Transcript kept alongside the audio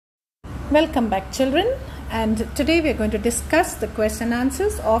Welcome back, children, and today we are going to discuss the question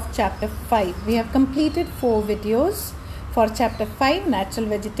answers of chapter 5. We have completed 4 videos for chapter 5, natural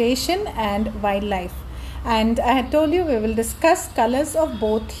vegetation and wildlife, and I had told you we will discuss colors of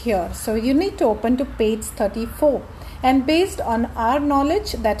both here. So you need to open to page 34, and based on our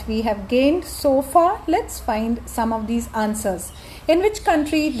knowledge that we have gained so far, let's find some of these answers. In which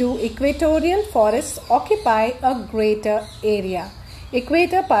country do equatorial forests occupy a greater area?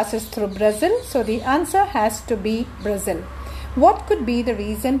 Equator passes through Brazil, so the answer has to be Brazil. What could be the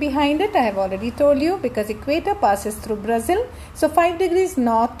reason behind it? I have already told you, because equator passes through Brazil, so 5 degrees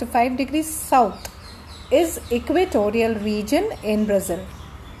north to 5 degrees south is equatorial region in Brazil.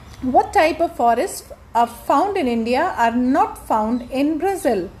 What type of forests are found in India are not found in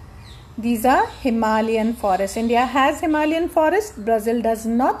Brazil? These are Himalayan forests. India has Himalayan forest, Brazil does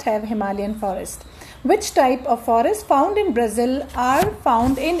not have Himalayan forest. Which type of forests found in Brazil are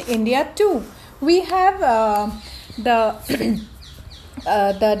found in India too? We have the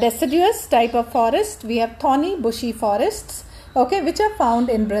deciduous type of forest. We have thorny bushy forests, which are found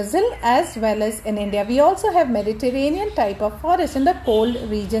in Brazil as well as in India. We also have Mediterranean type of forests in the cold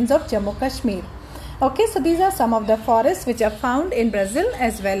regions of Jammu Kashmir. So these are some of the forests which are found in Brazil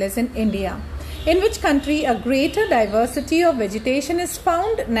as well as in India. In which country a greater diversity of vegetation is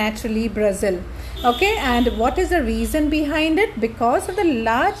found? Naturally, Brazil. And what is the reason behind it? Because of the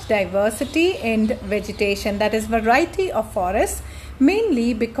large diversity in vegetation, that is variety of forests,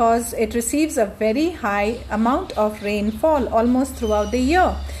 mainly because it receives a very high amount of rainfall almost throughout the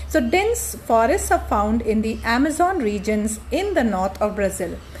year. So dense forests are found in the Amazon regions in the north of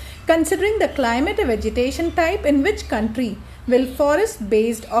Brazil. Considering the climate and vegetation type, in which country will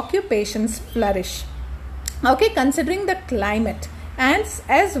forest-based occupations flourish? Considering the climate and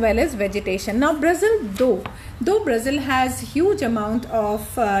as well as vegetation. Now Brazil, though Brazil has huge amount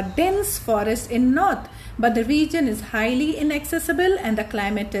of dense forest in north, but the region is highly inaccessible and the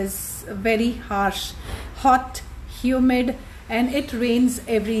climate is very harsh, hot, humid, and it rains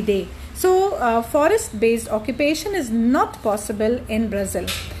every day. So forest-based occupation is not possible in Brazil.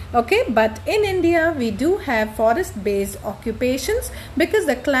 But in India we do have forest-based occupations because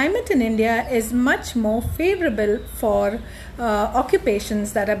the climate in India is much more favorable for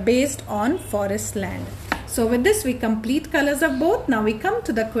occupations that are based on forest land. So with this we complete colors of both. Now we come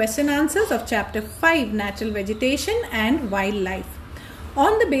to the question answers of chapter 5, natural vegetation and wildlife.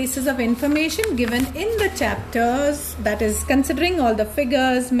 On the basis of information given in the chapters, that is considering all the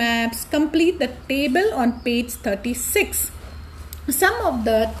figures, maps, complete the table on page 36. Some of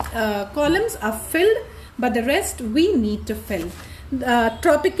the columns are filled, but the rest we need to fill.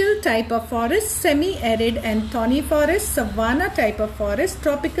 Tropical type of forest, semi-arid and thorny forest, savanna type of forest,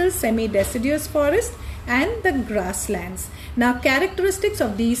 tropical semi-deciduous forest, and the grasslands. Now characteristics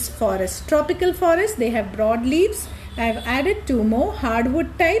of these forests. Tropical forests, they have broad leaves. I have added 2 more,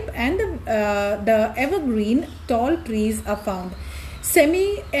 hardwood type, and the evergreen tall trees are found.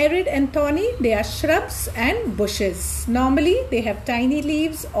 Semi-arid and thorny, they are shrubs and bushes. Normally they have tiny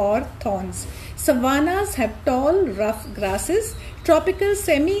leaves or thorns. Savannas have tall, rough grasses. Tropical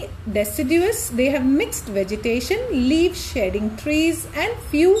semi-deciduous, they have mixed vegetation, leaf-shedding trees, and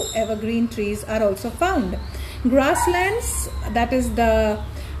few evergreen trees are also found. Grasslands, that is the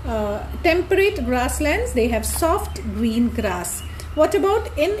temperate grasslands, they have soft green grass. What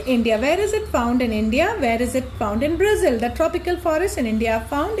about in India? Where is it found in India? Where is it found in Brazil? The tropical forests in India are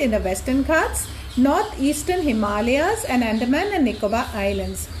found in the Western Ghats, northeastern Himalayas, and Andaman and Nicobar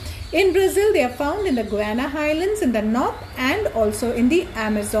Islands. In Brazil, they are found in the Guiana Highlands in the north and also in the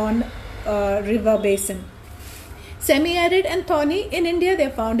Amazon river basin. Semi-arid and thorny in India, they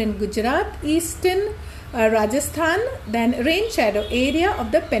are found in Gujarat, eastern Rajasthan, then rain shadow area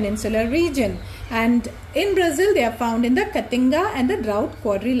of the peninsular region. And in Brazil, they are found in the Caatinga and the drought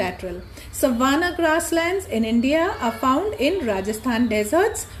quadrilateral. Savanna grasslands in India are found in Rajasthan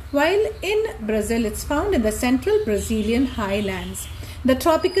deserts, while in Brazil it's found in the central Brazilian highlands. The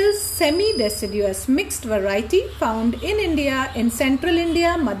tropical semi-deciduous mixed variety found in India, in central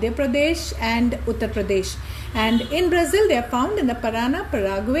India, Madhya Pradesh and Uttar Pradesh. And in Brazil, they are found in the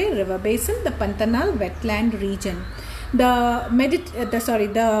Parana-Paraguay river basin, the Pantanal wetland region. The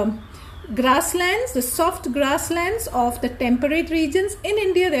grasslands, the soft grasslands of the temperate regions in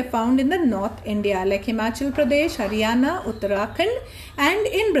India, they are found in the North India like Himachal Pradesh, Haryana, Uttarakhand, and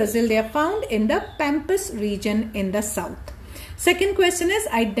in Brazil they are found in the Pampas region in the south. Second question is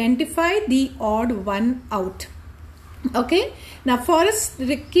identify the odd one out. Okay, now forest,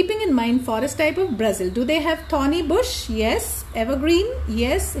 keeping in mind forest type of Brazil, do they have thorny bush? Yes. Evergreen?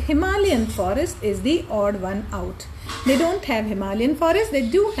 Yes. Himalayan forest is the odd one out. They don't have Himalayan forest, they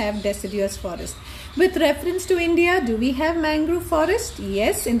do have deciduous forest. With reference to India, do we have mangrove forest?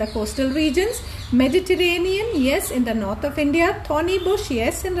 Yes, in the coastal regions. Mediterranean? Yes, in the north of India. Thorny bush?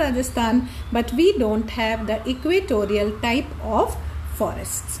 Yes, in Rajasthan. But we don't have the equatorial type of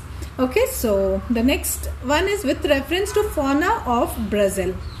forests. Okay, so the next one is with reference to fauna of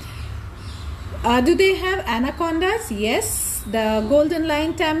Brazil. Do they have anacondas? Yes. The golden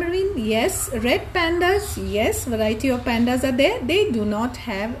lion tamarin? Yes. Red pandas? Yes. Variety of pandas are there. They do not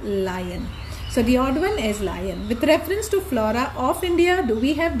have lion. So the odd one is lion. With reference to flora of India, do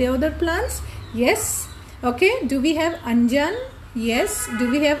we have deodar plants? Yes. Okay. Do we have anjan? Yes. Do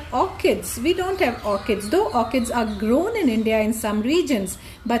we have orchids? We don't have orchids, though orchids are grown in India in some regions,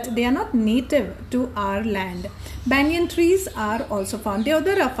 but they are not native to our land. Banyan trees are also found.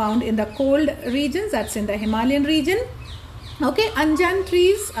 Deodar are found in the cold regions, that's in the Himalayan region. Okay, anjan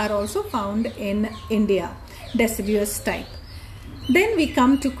trees are also found in India, deciduous type. Then we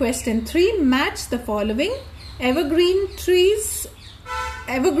come to question 3. Match the following. Evergreen trees,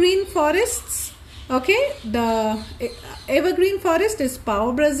 evergreen forests. Okay, the evergreen forest is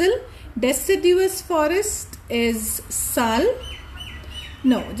Pau, Brazil. Deciduous forest is Sal.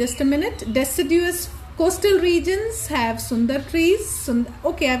 No, just a minute. Deciduous coastal regions have Sundar trees.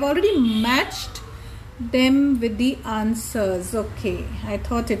 Okay, I've already matched them with the answers. Okay, I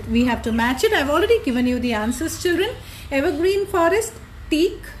thought we have to match it. I've already given you the answers, children. Evergreen forest,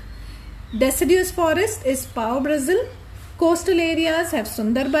 teak. Deciduous forest is Pau, Brazil. Coastal areas have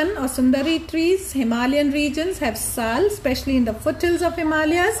Sundarban or Sundari trees. Himalayan regions have Sal, especially in the foothills of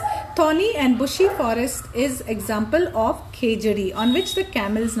Himalayas. Thorny and bushy forest is example of Khejari, on which the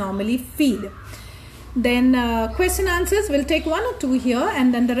camels normally feed. Then question answers, will take 1 or 2 here,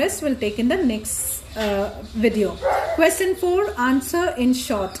 and then the rest will take in the next video. Question 4, answer in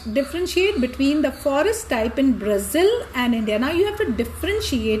short. Differentiate between the forest type in Brazil and India. Now you have to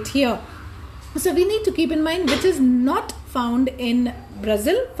differentiate here. So we need to keep in mind which is not found in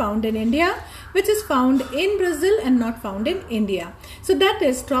Brazil, found in India, which is found in Brazil and not found in India. So that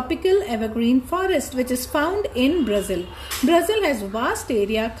is tropical evergreen forest, which is found in Brazil. Brazil has vast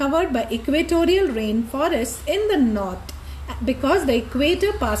area covered by equatorial rainforests in the north because the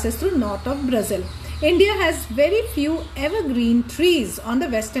equator passes through north of Brazil. India has very few evergreen trees on the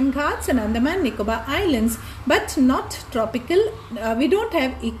Western Ghats and Andaman Nicobar Islands, but not tropical. We don't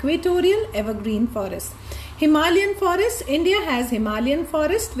have equatorial evergreen forests. Himalayan forest, India has Himalayan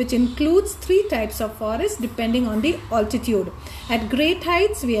forest, which includes 3 types of forest depending on the altitude. At great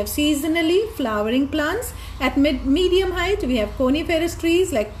heights, we have seasonally flowering plants. At medium height, we have coniferous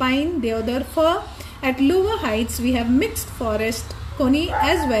trees like pine, deodar, fir. At lower heights, we have mixed forest, coni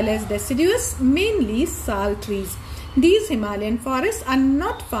as well as deciduous, mainly sal trees. These Himalayan forests are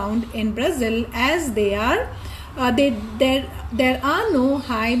not found in Brazil as there are no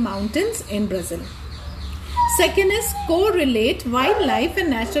high mountains in Brazil. Second is correlate wildlife and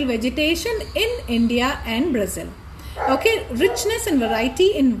natural vegetation in India and Brazil. Okay, richness and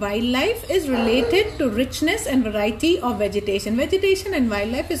variety in wildlife is related to richness and variety of vegetation. Vegetation and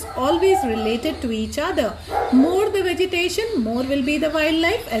wildlife is always related to each other. More the vegetation, more will be the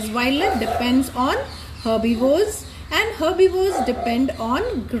wildlife, as wildlife depends on herbivores and herbivores depend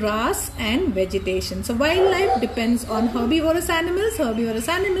on grass and vegetation. So wildlife depends on herbivorous animals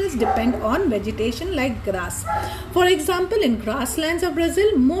depend on vegetation like grass. For example, in grasslands of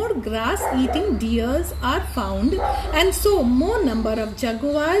Brazil, more grass eating deers are found, and so more number of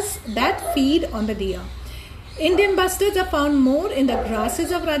jaguars that feed on the deer. Indian bustards are found more in the grasses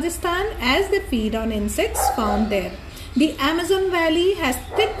of Rajasthan as they feed on insects found there. The Amazon Valley has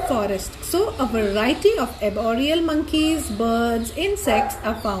thick forest, so a variety of arboreal monkeys, birds, insects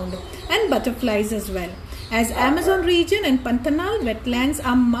are found, and butterflies as well. As Amazon region and Pantanal wetlands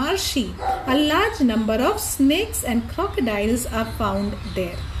are marshy, a large number of snakes and crocodiles are found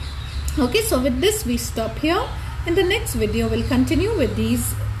there. Okay, so with this we stop here. In the next video, we'll continue with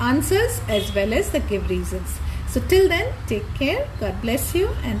these answers as well as the give reasons. So till then, take care, God bless you,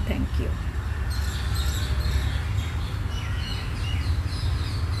 and thank you.